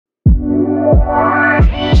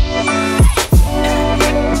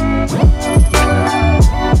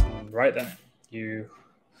you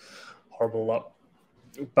horrible lot.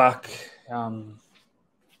 Back, been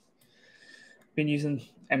using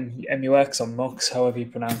MUX or MUX, however you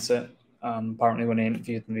pronounce it. Apparently, when I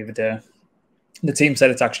interviewed them the other day, the team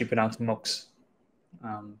said it's actually pronounced MUX.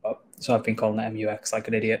 So I've been calling it MUX like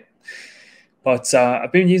an idiot. But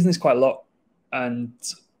I've been using this quite a lot, and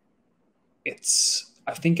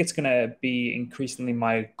I think it's going to be increasingly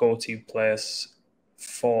my go-to place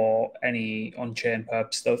for any on-chain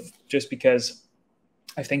perp stuff, just because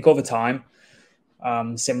I think over time,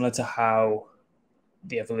 similar to how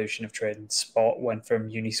the evolution of trading spot went from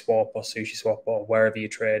Uniswap or SushiSwap or wherever you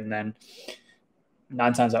trade, and then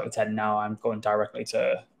 9 times out of 10 now I'm going directly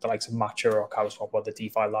to the likes of Matcha or Kawaswap or the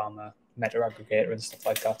DeFi Llama, Meta Aggregator and stuff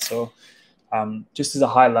like that. So just as a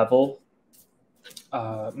high level,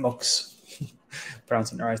 Mux,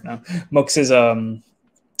 pronouncing it right now, Mux is a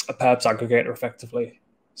perps aggregator effectively.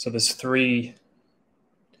 So there's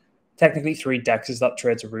technically three dexes that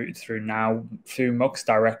trades are routed through now, through Mux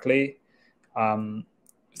directly,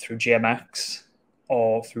 through GMX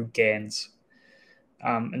or through gains.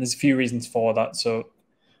 And there's a few reasons for that. So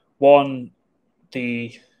one,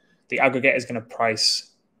 the aggregator is going to price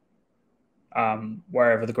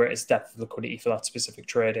wherever the greatest depth of liquidity for that specific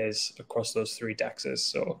trade is across those three dexes.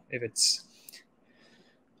 So if it's,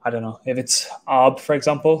 I don't know, if it's ARB, for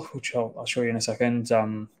example, which I'll show you in a second,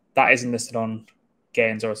 that isn't listed on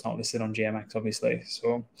gains, or it's not listed on GMX, obviously.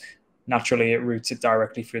 So naturally, it routes it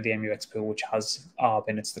directly through the MUX pool, which has ARB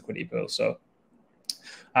in its liquidity pool. So,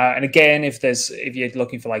 and again, if you're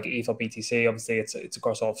looking for like ETH or BTC, obviously it's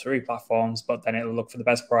across all three platforms, but then it'll look for the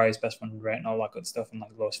best price, best fund rate, and all that good stuff, and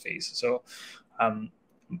like lowest fees. So,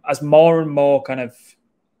 as more and more kind of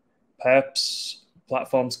perps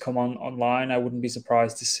platforms come online, I wouldn't be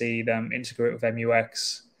surprised to see them integrate with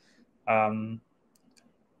MUX,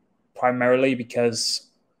 primarily because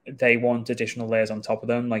they want additional layers on top of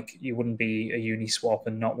them. Like, you wouldn't be a Uniswap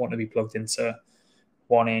and not want to be plugged into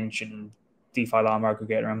 1inch and DeFi Llama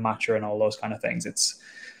Aggregator and Matcha and all those kind of things. It's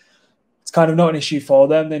kind of not an issue for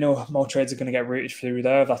them. They know more trades are going to get routed through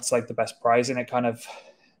there. That's like the best price, and it kind of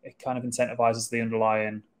incentivizes the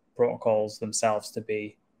underlying protocols themselves to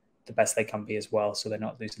be the best they can be as well, so they're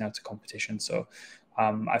not losing out to competition. So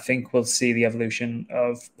I think we'll see the evolution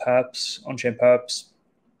of perps, on-chain perps,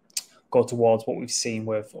 go towards what we've seen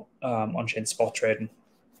with on-chain spot trading,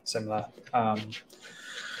 similar.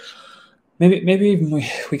 Maybe even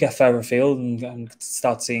we get further afield and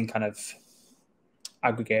start seeing kind of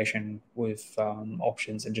aggregation with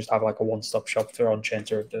options and just have like a one-stop shop for on-chain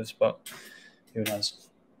derivatives, but who knows.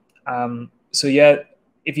 So yeah,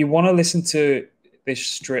 if you want to listen to this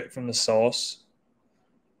straight from the source,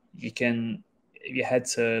 you can, if you head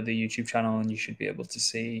to the YouTube channel, and you should be able to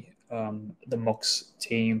see the Mux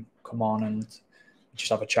team come on and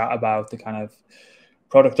just have a chat about the kind of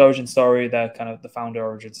product origin story, their kind of the founder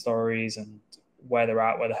origin stories, and where they're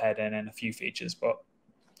at, where they're heading, and a few features. But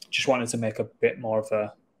just wanted to make a bit more of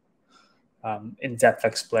a in-depth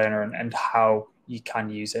explainer and how you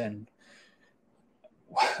can use it. And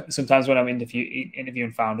sometimes when I'm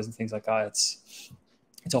interviewing founders and things like that,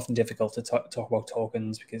 it's often difficult to talk about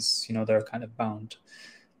tokens because, you know, they're kind of bound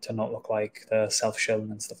to not look like the self-shilling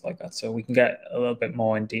and stuff like that. So we can get a little bit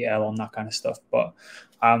more in detail on that kind of stuff. But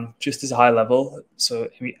just as a high level, so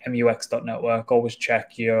MUX.network, always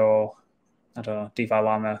check your, I don't know, DeFi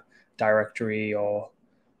Llama directory or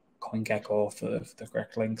CoinGecko for the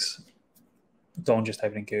correct links. Don't just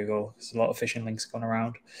type it in Google. There's a lot of phishing links going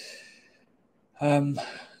around.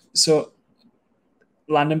 So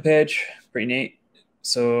landing page, pretty neat.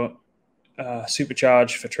 So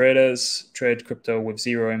supercharge for traders, trade crypto with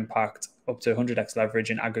zero impact, up to 100x leverage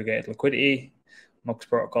and aggregated liquidity. Mux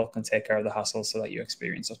Protocol can take care of the hassle so that you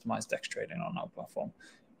experience optimized DEX trading on our platform.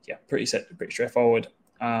 Yeah, pretty straightforward.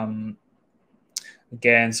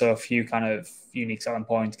 Again, so a few kind of unique selling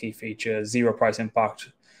points, key features: zero price impact.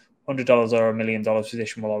 $100 or $1 million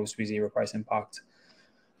position will always be zero price impact.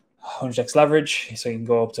 100x leverage, so you can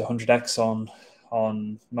go up to 100x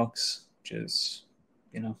on Mux, which is,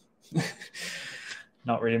 you know,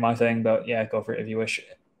 not really my thing, but yeah, go for it if you wish.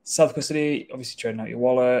 Self-custody, obviously trading out your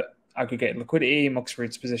wallet. Aggregated liquidity, Mux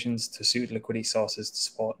routes positions to suit liquidity sources to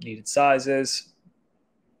support needed sizes.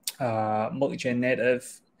 Multi-chain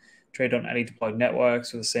native, trade on any deployed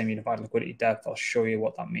networks with the same unified liquidity depth. I'll show you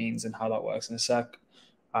what that means and how that works in a sec.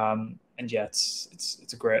 And yeah,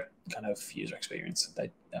 it's a great kind of user experience.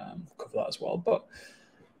 They cover that as well. But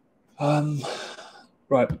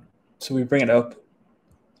right, so we bring it up.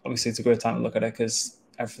 Obviously, it's a great time to look at it because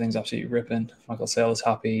everything's absolutely ripping. Michael Saylor is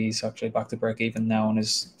happy. He's actually back to break even now on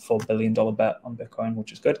his full $1 billion bet on Bitcoin,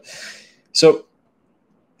 which is good. So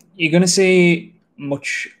you're going to see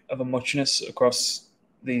much of a muchness across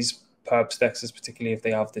these perp dexes, particularly if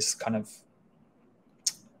they have this kind of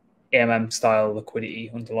AMM style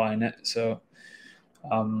liquidity underlying it. So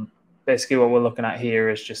basically what we're looking at here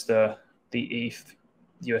is just the ETH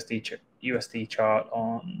USD chart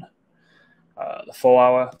on the 4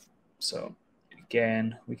 hour. So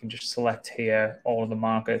again, we can just select here all of the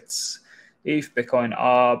markets: ETH, Bitcoin,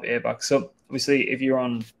 ARB, AVAX. So obviously, if you're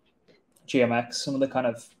on GMX, some of the kind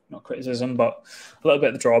of, not criticism, but a little bit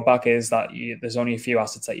of the drawback is that there's only a few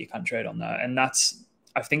assets that you can trade on there, and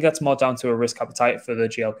I think that's more down to a risk appetite for the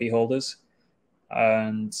GLP holders.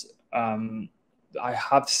 And I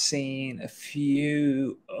have seen a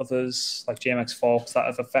few others like GMX Forks that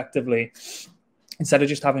have effectively, instead of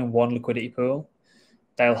just having one liquidity pool,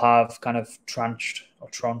 they'll have kind of tranched,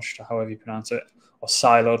 however you pronounce it, or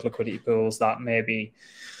siloed liquidity pools that maybe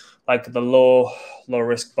like the low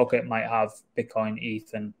risk bucket might have Bitcoin,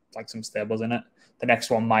 ETH, and like some stables in it. The next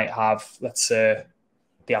one might have, let's say,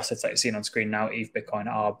 the assets that you're seeing on screen now: ETH, Bitcoin,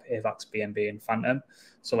 ARB, AVAX, BNB, and Phantom.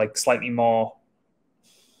 So like slightly more,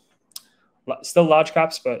 still large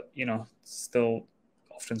caps, but still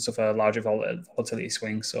often suffer larger volatility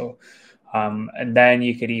swings. So and then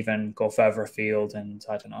you could even go further afield and,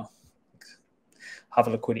 I don't know, have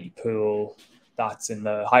a liquidity pool that's in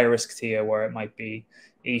the higher risk tier where it might be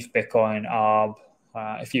ETH, Bitcoin, ARB,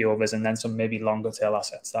 a few others, and then some maybe longer tail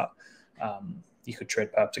assets that you could trade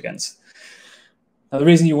perps against. Now, the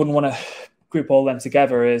reason you wouldn't want to group all them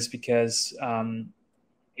together is because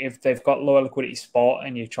if they've got lower liquidity spot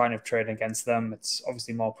and you're trying to trade against them, it's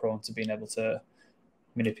obviously more prone to being able to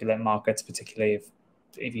manipulate markets, particularly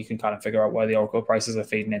if you can kind of figure out where the Oracle prices are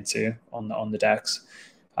feeding into on the DEX.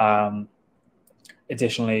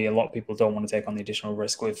 Additionally, a lot of people don't want to take on the additional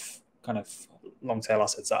risk with kind of long tail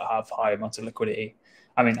assets that have high amounts of liquidity.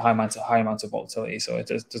 I mean, high amounts of volatility. So it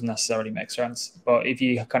doesn't necessarily make sense. But if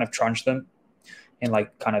you kind of tranche them in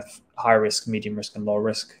like kind of high risk, medium risk, and low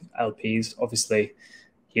risk LPs, obviously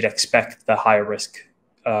you'd expect the higher risk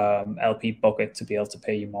LP bucket to be able to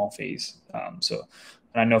pay you more fees. And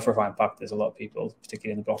I know for a fact there's a lot of people,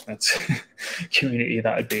 particularly in the blockmates community,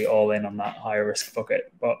 that would be all in on that higher risk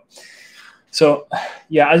bucket. But so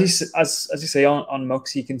yeah, as you say on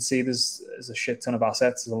Mux, you can see there's a shit ton of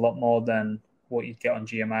assets. There's a lot more than what you'd get on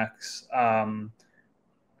GMX.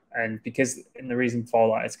 And the reason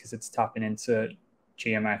for that is because it's tapping into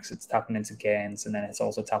GMX, it's tapping into gains, and then it's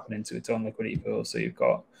also tapping into its own liquidity pool. So you've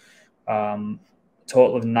got a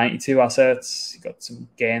total of 92 assets. You've got some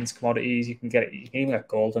gains commodities. You can even get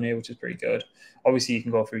gold on here, which is pretty good. Obviously, you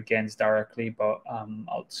can go through gains directly, but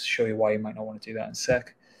I'll show you why you might not want to do that in a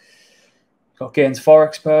sec. Got gains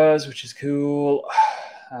forex pairs, which is cool.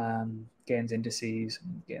 Gains indices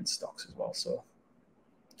and gains stocks as well. So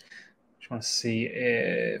just want to see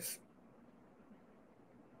if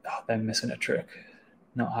they're missing a trick,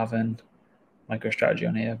 not having MicroStrategy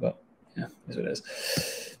on here, but yeah, is what it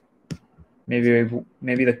is.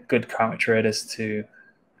 Maybe the good counter trade is to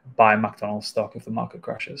buy McDonald's stock if the market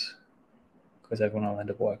crashes, because everyone will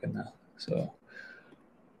end up working there. So,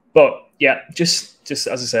 but yeah, just as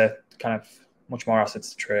I said, kind of much more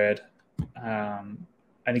assets to trade.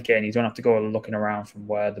 And again, you don't have to go looking around from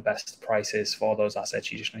where the best price is for those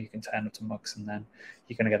assets. You just know you can turn up to Mux, and then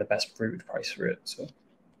you're going to get the best routed price for it. So,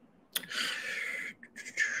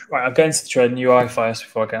 right, I'll get into the trading UI first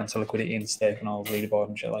before I get into liquidity and stake and all the leaderboard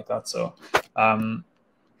and shit like that. So,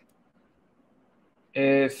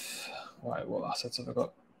 what assets have I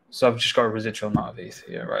got? So I've just got a residual amount of ETH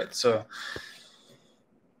here, right? So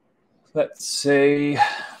let's say,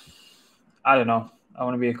 I don't know, I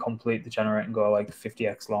want to be a complete degenerate and go like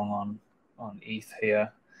 50x long on ETH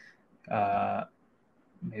here.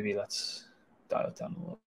 Maybe let's dial it down a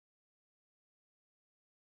little.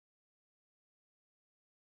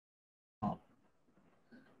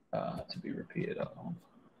 To be repeated at home.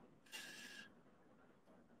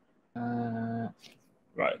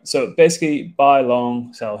 Right, so basically buy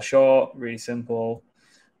long, sell short, really simple.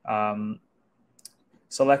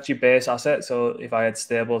 Select your base asset. So if I had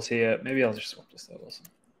stables here, maybe I'll just swap to stables.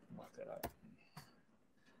 Work that out.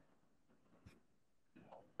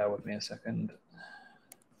 Bear with me a second.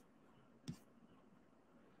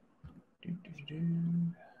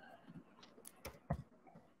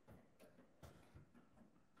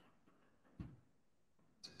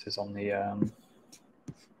 This is on the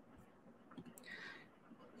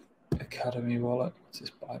Academy wallet. What's this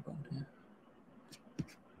buy button here?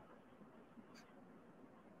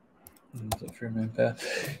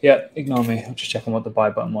 Yeah, ignore me. I'm just checking what the buy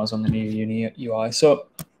button was on the new Uni UI. So,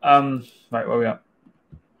 right, where we at?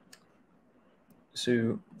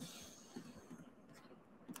 So,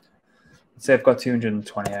 say I've got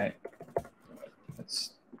 228.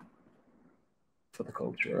 That's for the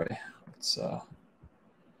culture, right? It's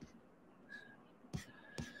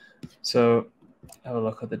so have a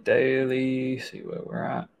look at the daily, see where we're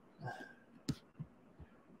at.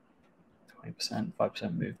 20%,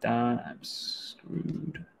 5% move down. I'm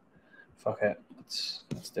screwed. Fuck it.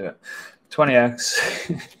 Let's do it.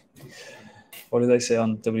 20x. What did they say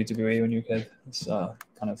on WWE when you were a kid? It's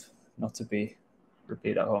kind of not to be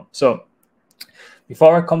repeated at home. So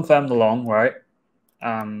before I confirm the long, right?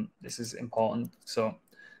 This is important. So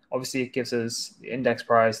obviously it gives us the index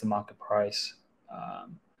price, the market price.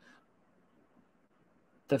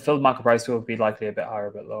 The filled market price will be likely a bit higher,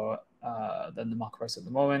 a bit lower than the market price at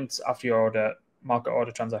the moment. After your order, market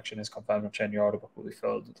order transaction is confirmed on chain, your order book will be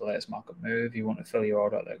filled with the latest market move. You want to fill your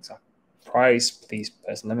order at the exact price, please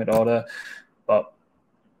place a limit order. But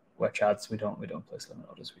we're Chads, we don't place limit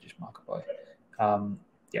orders, we just market buy.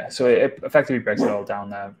 Yeah, so it effectively breaks it all down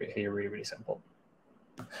there here, really, really simple.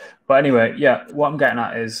 But anyway, yeah, what I'm getting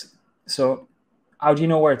at is, so how do you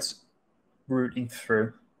know where it's routing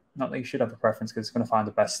through? Not that you should have a preference because it's going to find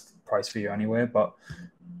the best price for you anyway, but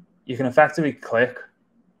you can effectively click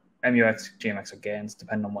MUX, GMX, or gains,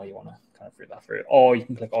 depending on where you want to kind of route that through. Or you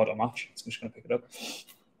can click auto match. It's just going to pick it up.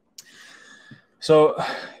 So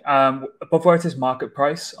above where it says market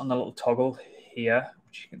price on the little toggle here,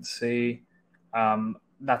 which you can see,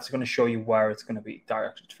 that's going to show you where it's going to be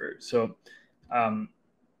directed through. So I'll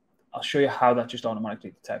show you how that just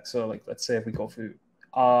automatically detects. So like, let's say if we go through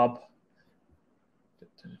ARB,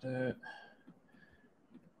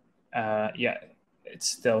 yeah, it's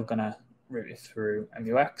still going to route it through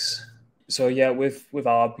MUX. So yeah, with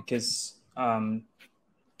ARB, because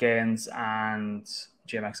gains and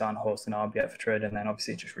GMX aren't hosting ARB yet for trade, and then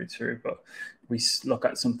obviously it just routes through. But we look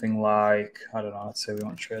at something like, I don't know, let's say we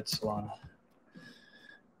want to trade Solana,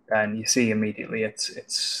 and you see immediately it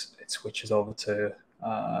switches over to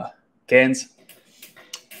gains.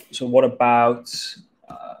 So what about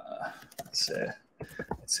let's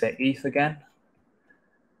say ETH again?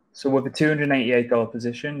 So with a $288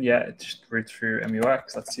 position, yeah, it just routes through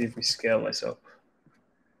MUX. Let's see if we scale this up.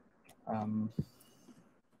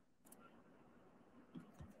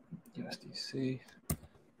 USDC,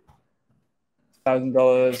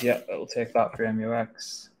 $1,000. Yeah, it'll take that for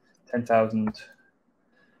MUX. 10,000,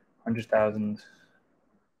 100,000,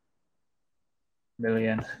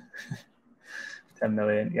 million, 10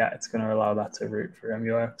 million. Yeah, it's going to allow that to route for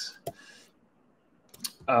MUX.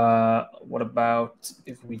 What about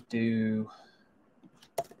if we do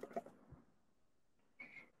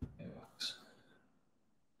MUX?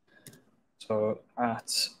 So at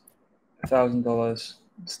 $1,000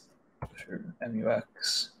 through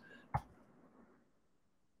MUX.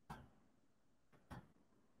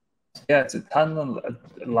 Yeah, it's handling a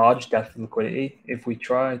large depth of liquidity. If we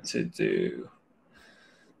try to do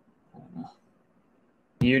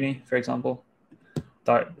Uni, for example,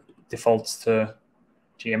 that defaults to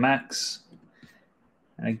GMX.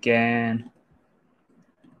 And again,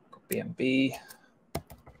 BNB.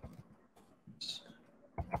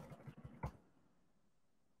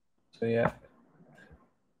 So yeah.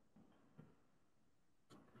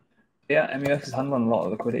 Yeah, MUX is handling a lot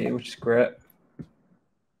of liquidity, which is great.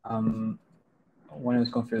 When I was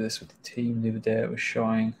going through this with the team the other day, it was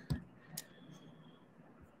showing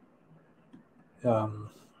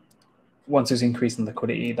once it was increasing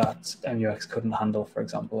liquidity that MUX couldn't handle, for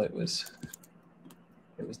example, it was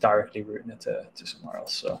directly routing it to somewhere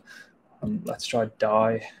else. So let's try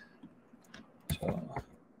DAI. So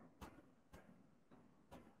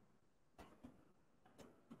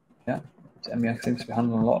yeah, MUX seems to be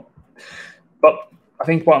handling a lot. But I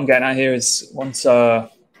think what I'm getting at here is once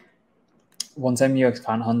MUX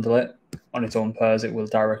can't handle it on its own pairs, it will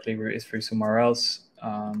directly route it through somewhere else.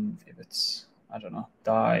 If it's, I don't know,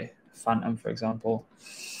 DAI, Phantom, for example.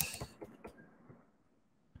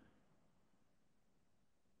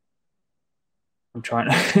 I'm trying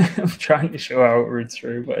to show how it routes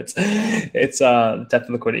through, but it's depth of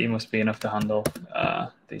liquidity must be enough to handle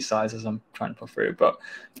these sizes I'm trying to put through. But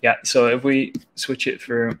yeah, so if we switch it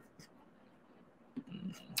through,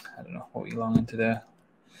 I don't know what we long into there.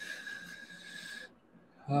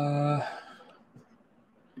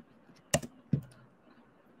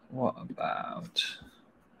 What about,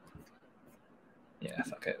 yeah,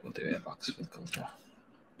 okay, we'll do airbox for the culture.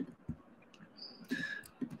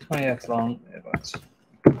 20x long airbox.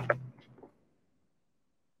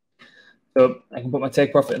 So I can put my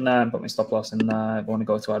take profit in there and put my stop loss in there. If I want to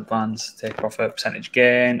go to advanced, take profit, percentage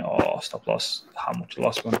gain, or stop loss, how much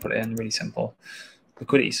loss we want to put in, really simple.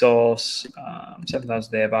 Liquidity source,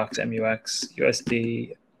 7,000 airbox, MUX,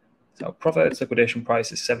 USD, So profits, liquidation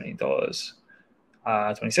price is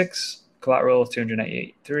 $17.26. Collateral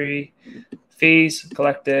 $283. Fees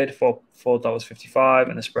collected for $4.55,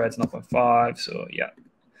 and the spread's 0.5. So yeah.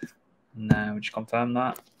 Now we just confirm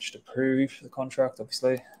that. Just approve the contract,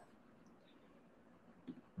 obviously.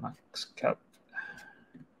 Max cap.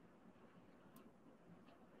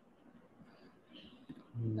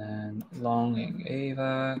 And then longing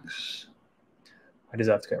AVAX. I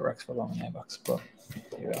deserve to get Rex for longing AVAX, but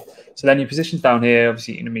here we go. So then your positions down here,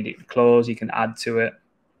 obviously you can immediately close. You can add to it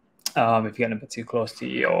if you're getting a bit too close to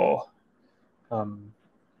your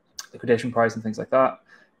liquidation price and things like that.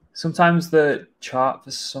 Sometimes the chart,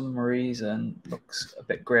 for some reason, looks a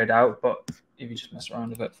bit grayed out, but if you just mess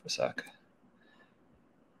around with it for a sec.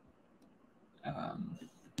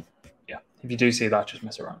 Yeah, if you do see that, just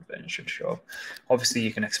mess around with it and it should show up. Obviously,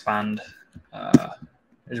 you can expand.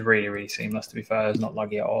 It's really, really seamless, to be fair. It's not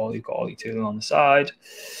laggy at all. You've got all your tooling on the side.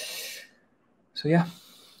 So, yeah,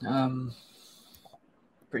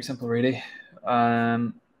 pretty simple, really.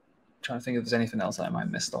 Trying to think if there's anything else that I might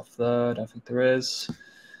have missed off there. I don't think there is.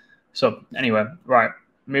 So, anyway, right,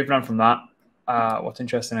 moving on from that. What's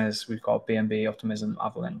interesting is we've got BNB, Optimism,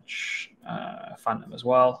 Avalanche, Phantom as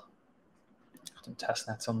well. Some test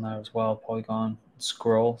nets on there as well, Polygon,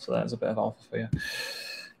 Scroll. So there's a bit of alpha for you.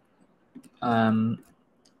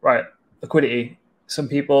 Right, liquidity. Some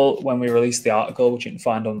people, when we released the article, which you can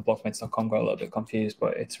find on blocmates.com, got a little bit confused,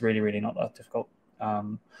 but it's really, really not that difficult.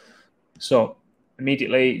 So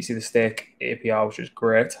immediately you see the stake APR, which is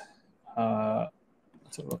great.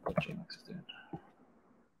 Let's have a look what GMX is doing.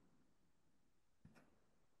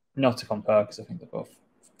 Not to compare, because I think they're both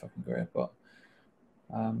fucking great, but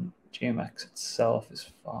GMX itself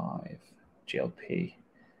is 5, GLP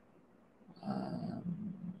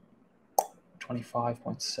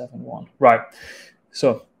 25.71. Right,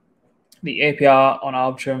 so the APR on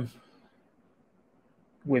Arbitrum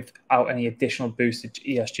without any additional boosted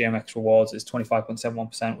GMX rewards is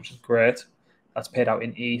 25.71%, which is great. That's paid out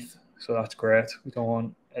in ETH, so that's great. We don't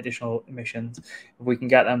want additional emissions. If we can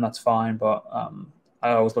get them, that's fine, but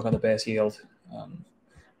I always look at the base yield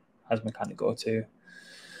as my kind of go-to.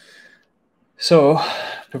 So,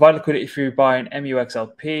 provide liquidity through buying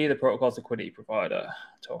MUXLP, the protocol's liquidity provider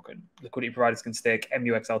token. Liquidity providers can stake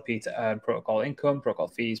MUXLP to earn protocol income, protocol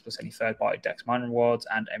fees, plus any third-party DEX mining rewards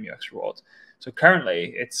and MUX rewards. So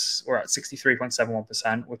currently, we're at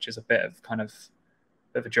 63.71%, which is a bit of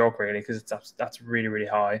a joke, really, because that's really, really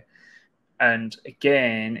high. And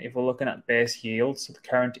again, if we're looking at base yield, so the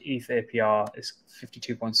current ETH APR is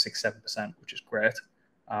 52.67%, which is great.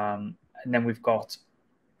 And then we've got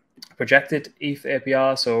projected ETH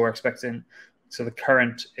APR, so we're expecting, so the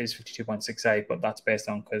current is 52.68, but that's based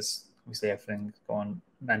on, because obviously everything's going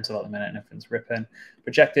mental at the minute and everything's ripping.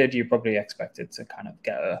 Projected, you probably expected to kind of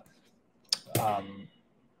get a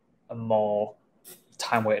more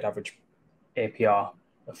time-weighted average APR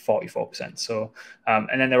of 44%. So,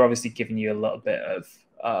 and then they're obviously giving you a little bit of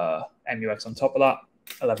MUX on top of that,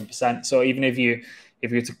 11%. So even if you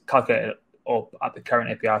were to calculate it up at the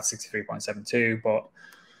current APR, 63.72, but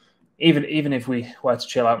even if we were to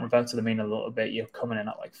chill out and revert to the mean a little bit, you're coming in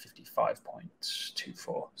at like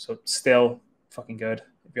 55.24. So still fucking good,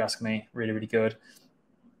 if you ask me. Really, really good.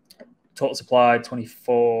 Total supply,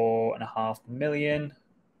 24.5 million.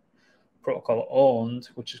 Protocol owned,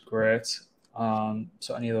 which is great.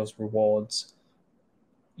 So any of those rewards,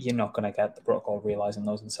 you're not going to get the protocol realizing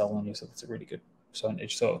those and selling you. So that's a really good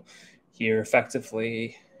percentage. So here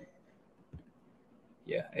effectively,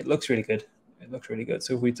 yeah, it looks really good. It looks really good.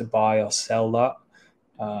 So if we to buy or sell that,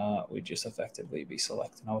 we just effectively be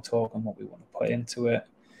selecting our token, what we want to put into it.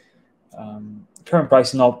 Current price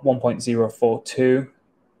is not 1.042.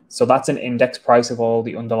 So that's an index price of all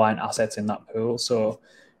the underlying assets in that pool. So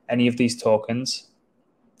any of these tokens,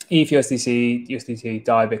 ETH, USDC, USDT,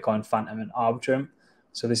 DAI, Bitcoin, Phantom, and Arbitrum.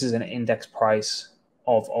 So this is an index price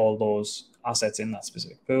of all those assets in that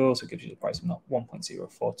specific pool. So it gives you the price of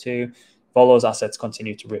 1.042. If all those assets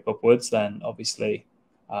continue to rip upwards, then obviously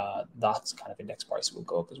that kind of index price will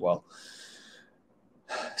go up as well.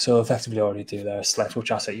 So effectively already do there, select which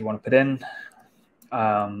asset you want to put in.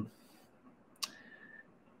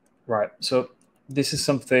 Right, so this is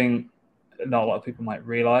something not a lot of people might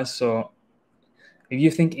realize. So if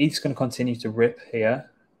you think ETH's going to continue to rip here,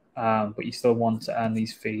 but you still want to earn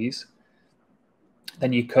these fees,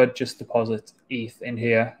 then you could just deposit ETH in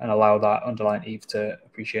here and allow that underlying ETH to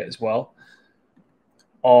appreciate as well.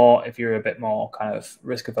 Or if you're a bit more kind of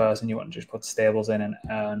risk averse and you want to just put stables in and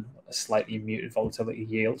earn a slightly muted volatility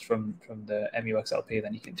yield from the MUXLP,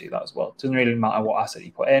 then you can do that as well. It doesn't really matter what asset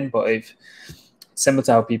you put in, but if similar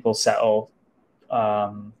to how people settle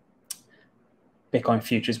Bitcoin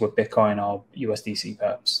futures with Bitcoin or USDC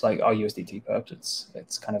perps, like or USDT perps.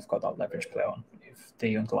 It's kind of got that leverage play on if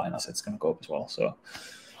the underlying asset's going to go up as well. So,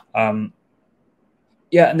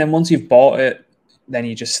 yeah, and then once you've bought it, then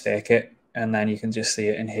you just stake it, and then you can just see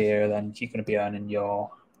it in here. Then you're going to be earning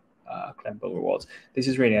your Glenville rewards. This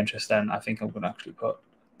is really interesting. I think I'm going to actually put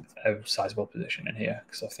a sizable position in here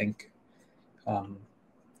because I think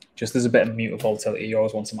just there's a bit of muted volatility. You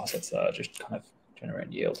always want some assets that are just kind of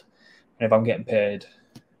generating yield. And if I'm getting paid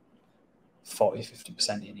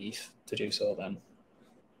 40-50% in ETH to do so, then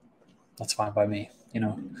that's fine by me, you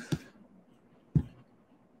know.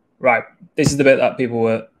 Right, this is the bit that people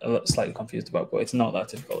were slightly confused about, but it's not that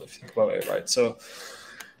difficult if you think about it, right? So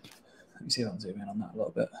let me see if I can zoom in on that a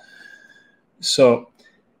little bit. So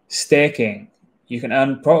staking, you can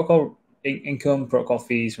earn protocol income, protocol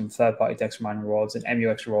fees from third-party DEX mining rewards and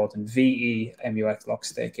MUX rewards and VE, MUX lock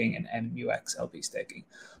staking and MUXLP staking.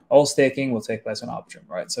 All staking will take place on Arbitrum,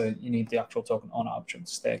 right? So you need the actual token on Arbitrum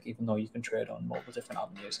to stake, even though you can trade on multiple different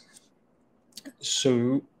avenues.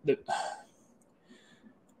 So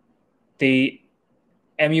the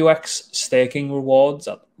MUX staking rewards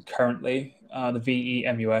currently, the VE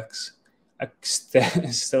MUX, are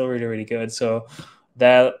still really, really good. So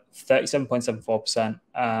they're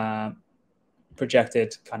 37.74%,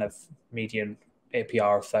 projected kind of median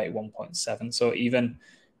APR of 31.7. So even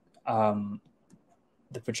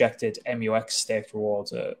the projected MUX staked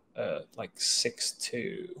rewards are like 6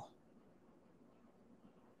 to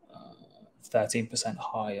 13%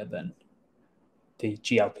 higher than the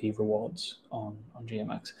GLP rewards on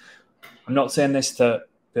GMX. I'm not saying this to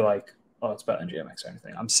be like, oh, it's better than GMX or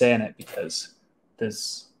anything. I'm saying it because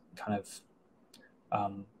there's kind of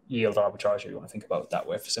yield arbitrage if you want to think about it that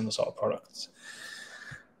way for similar sort of products.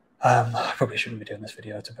 I probably shouldn't be doing this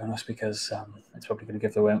video, to be honest, because it's probably going to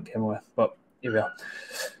give the game away. But here we are.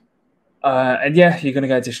 And yeah, you're going to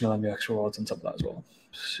get additional MUX rewards on top of that as well.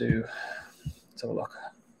 So let's have a look.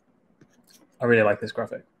 I really like this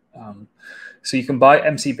graphic. So you can buy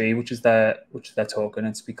MCB, which is their token.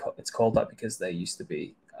 It's called that because they used to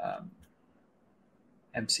be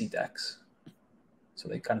MC DEX. So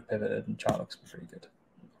they kind of pivoted, and chart looks pretty good.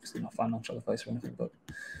 Obviously not financial advice or anything, but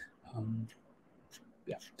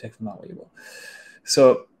yeah, take from that what you will.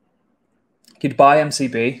 So you'd buy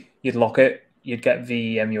MCB, you'd lock it, you'd get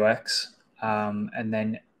VMUX, and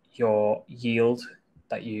then your yield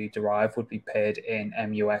that you derive would be paid in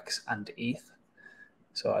MUX and ETH.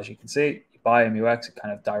 So as you can see, you buy MUX, it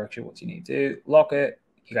kind of directs you what you need to do. Lock it,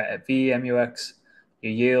 you get a VMUX,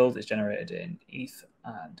 your yield is generated in ETH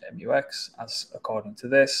and MUX as according to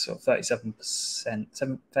this. So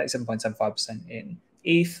 37.75% in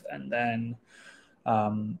ETH, and then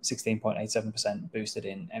 16.87% boosted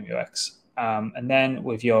in MUX. And then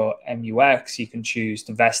with your MUX, you can choose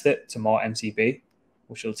to vest it to more MCB,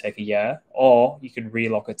 which will take a year, or you can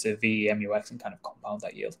relock it to VMUX and kind of compound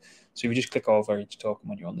that yield. So if you just click over each token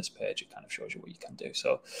when you're on this page, it kind of shows you what you can do.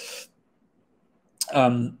 So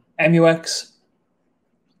MUX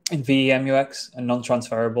and VMUX are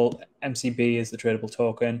non-transferable. MCB is the tradable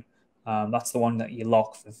token. That's the one that you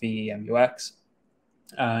lock for VMUX.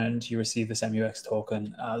 And you receive this MUX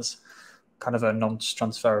token as kind of a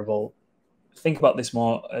non-transferable. Think about this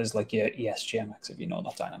more as like your ESGMX, if you know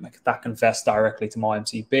that dynamic. That can vest directly to more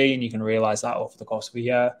MCB, and you can realize that over the course of a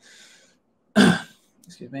year.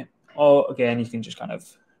 Excuse me. Or again, you can just kind of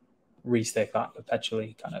restake that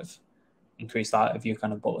perpetually, kind of increase that if you're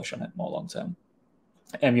kind of bullish on it more long term.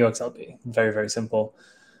 MUXLP, very, very simple.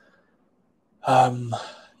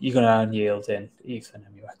 You're going to earn yield in ETH and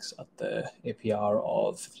MUX at the APR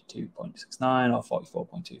of 52.69 or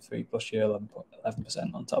 44.23 plus your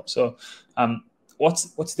 11% on top. So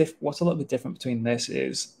what's a little bit different between this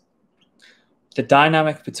is the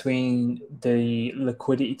dynamic between the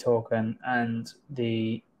liquidity token and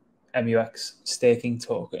the MUX staking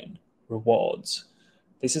token rewards.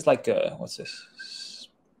 This is like a, what's this?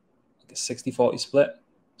 Like a 60-40 split.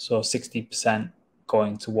 So 60%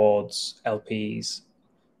 going towards LPs,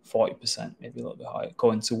 40%, maybe a little bit higher,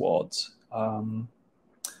 going towards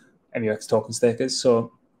MUX token stakers.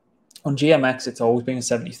 So on GMX, it's always been a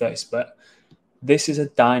 70-30 split. This is a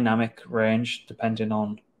dynamic range depending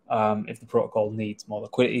on if the protocol needs more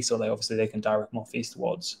liquidity. So they can direct more fees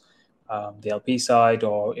towards the LP side,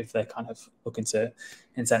 or if they're kind of looking to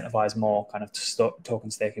incentivize more kind of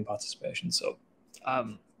token staking participation. So,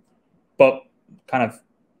 but kind of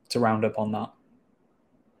to round up on that,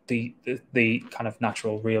 the kind of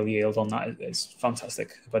natural real yield on that is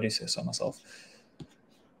fantastic, if I do say so myself.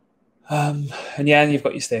 And yeah, and you've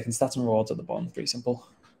got your staking stats and rewards at the bottom. Pretty simple.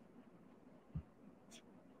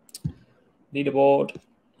 Leaderboard.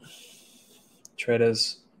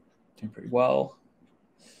 traders doing pretty well.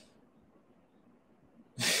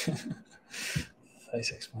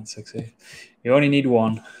 36.68. You only need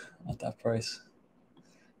one at that price.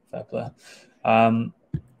 Fair play.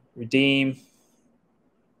 Redeem.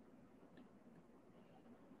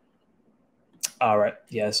 All right.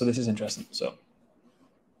 Yeah, so this is interesting. So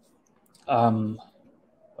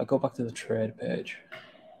I go back to the trade page.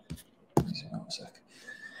 See one sec.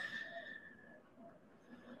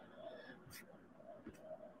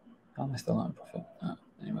 How am I still not in profit? Oh,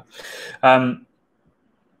 anyway.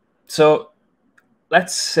 So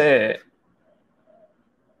let's say,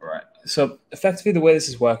 right. So effectively the way this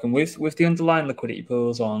is working with the underlying liquidity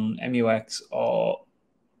pools on MUX or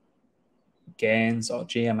gains or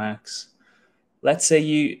GMX, let's say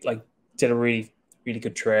you like did a really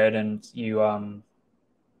good trade and you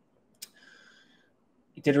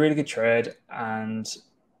did a really good trade and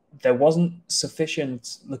there wasn't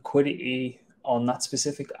sufficient liquidity on that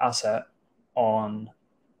specific asset on,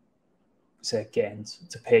 say, gains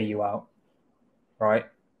to pay you out, right?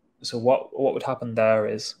 So what would happen there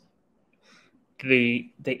is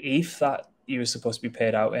the ETH that you were supposed to be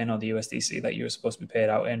paid out in, or the USDC that you were supposed to be paid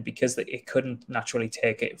out in, because it couldn't naturally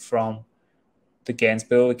take it from the gains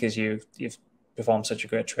pool because you've performed such a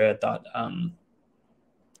great trade that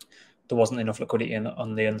there wasn't enough liquidity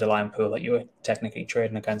on the underlying pool that you were technically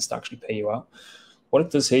trading against to actually pay you out. What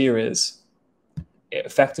it does here is it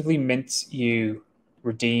effectively mints you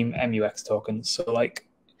redeem MUX tokens. So like,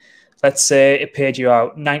 let's say it paid you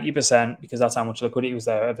out 90% because that's how much liquidity was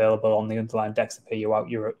there available on the underlying DEX to pay you out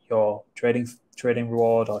your trading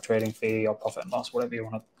reward or trading fee or profit and loss, whatever you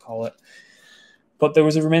want to call it. But there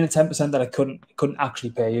was a remaining 10% that I couldn't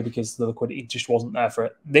actually pay you because the liquidity just wasn't there for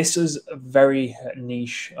it. This is a very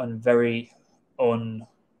niche and very kind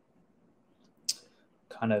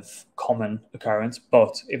of common occurrence.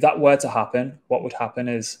 But if that were to happen, what would happen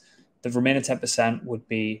is the remaining 10% would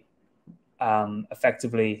be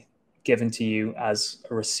effectively given to you as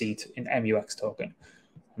a receipt in MUX token.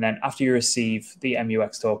 And then after you receive the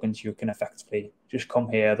MUX tokens, you can effectively just come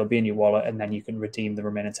here, they'll be in your wallet, and then you can redeem the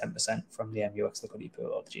remaining 10% from the MUX liquidity pool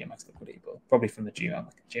or the GMX liquidity pool, probably from the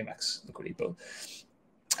GMX liquidity pool.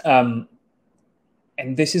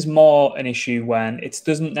 And this is more an issue when it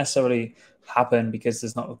doesn't necessarily happen because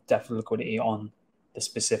there's not definite liquidity on the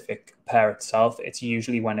specific pair itself. It's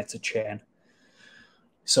usually when it's a chain.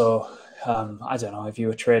 So I don't know, if you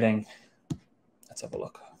were trading, let's have a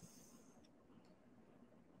look.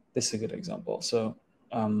 This is a good example. So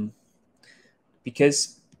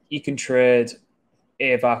because you can trade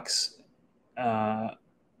AVAX,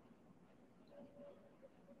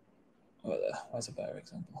 where's a better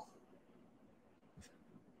example?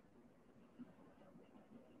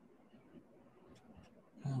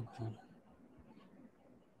 Oh, man.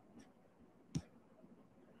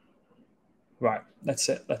 Right, let's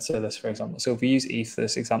say this, for example. So if we use ETH for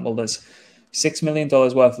this example, there's $6 million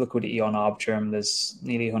worth of liquidity on Arbitrum. There's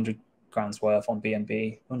nearly 100 grand's worth on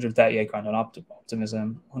BNB, 138 grand on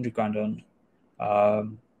Optimism, 100 grand on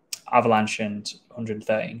Avalanche, and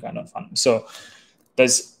 113 grand on Phantom. So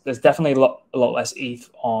there's definitely a lot less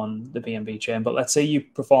ETH on the BNB chain. But let's say you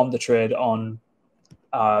perform the trade on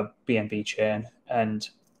BNB chain, and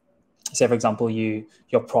say, for example, your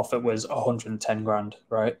profit was 110 grand,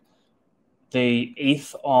 right? The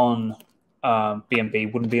ETH on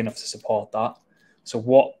BNB wouldn't be enough to support that. So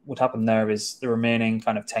what would happen there is the remaining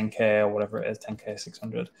kind of 10K or whatever it is, 10K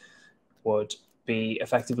 600, would be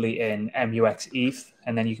effectively in MUX ETH,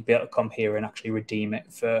 and then you could be able to come here and actually redeem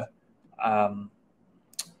it for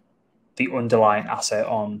the underlying asset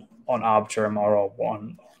on Arbitrum or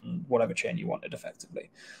on whatever chain you wanted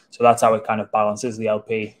effectively. So that's how it kind of balances the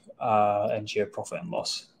LP and your profit and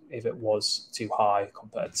loss if it was too high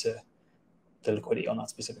compared to the liquidity on that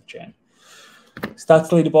specific chain. Stats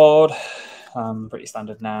leaderboard, pretty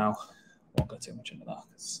standard now. Won't go too much into that.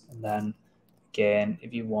 And then again,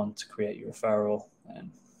 if you want to create your referral,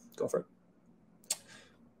 then go for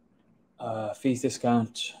it. Fees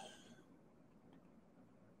discount.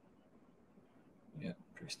 Yeah,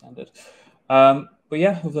 pretty standard. But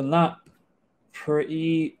yeah, other than that,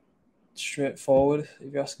 pretty straightforward,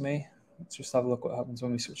 if you ask me. Let's just have a look what happens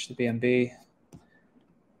when we switch to BNB.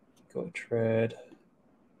 Go to trade.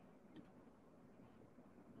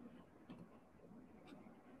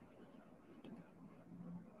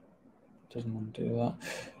 Doesn't want to do that.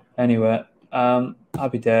 Anyway,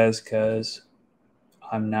 happy days because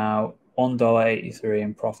I'm now $1.83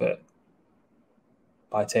 in profit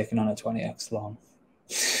by taking on a 20x long.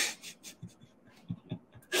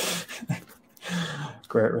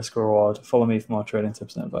 Great risk reward. Follow me for more trading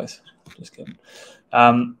tips and advice. Just kidding.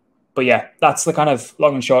 But yeah, that's the kind of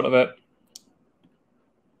long and short of it.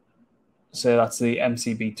 So that's the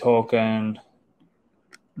MCB token.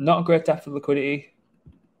 Not a great depth of liquidity,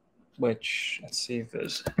 which let's see if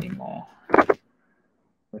there's any more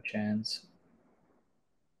chains.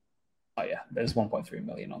 Oh yeah, there's 1.3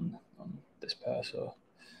 million on this pair, so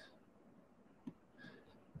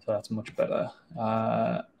that's much better.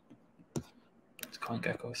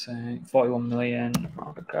 CoinGecko saying 41 million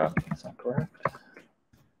market cap. Is that correct?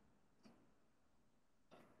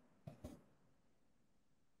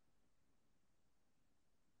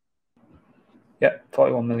 Yep,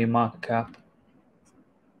 41 million market cap.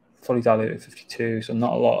 Fully diluted at 52, so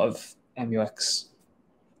not a lot of MUX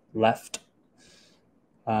left.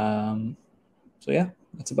 So yeah,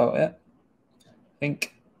 that's about it. I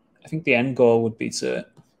think the end goal would be to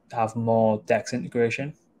have more DEX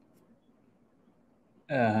integration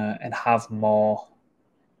and have more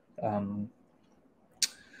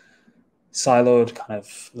siloed kind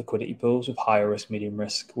of liquidity pools with higher risk, medium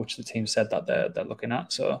risk, which the team said that they're looking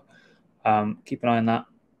at. So keep an eye on that.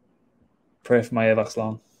 Pray for my AVAX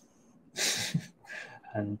long.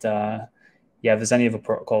 And yeah, if there's any other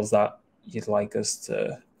protocols that you'd like us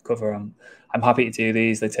to cover, I'm happy to do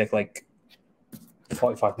these. They take like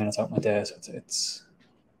 45 minutes out of my day, so it's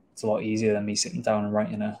a lot easier than me sitting down and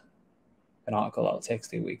writing an article that takes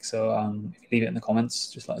 2 weeks. So if you leave it in the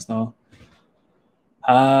comments, just let us know.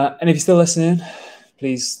 And if you're still listening,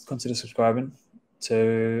 please consider subscribing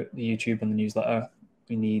to the YouTube and the newsletter.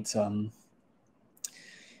 We need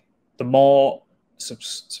the more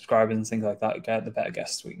subscribers and things like that you get, the better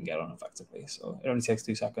guests we can get on effectively. So it only takes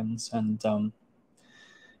 2 seconds. And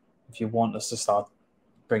if you want us to start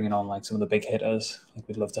bringing on like some of the big hitters, like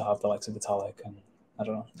we'd love to have the likes of Vitalik and I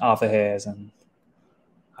don't know, Arthur Hayes and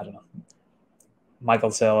I don't know, Michael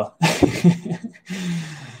Saylor.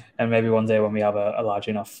 And maybe one day when we have a large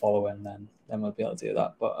enough following, then we'll be able to do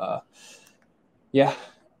that. But yeah,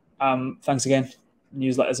 thanks again.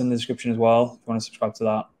 Newsletter's in the description as well. If you want to subscribe to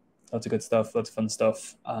that, lots of good stuff, lots of fun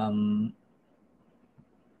stuff. But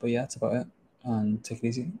yeah, that's about it. And take it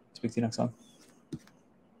easy. Speak to you next time.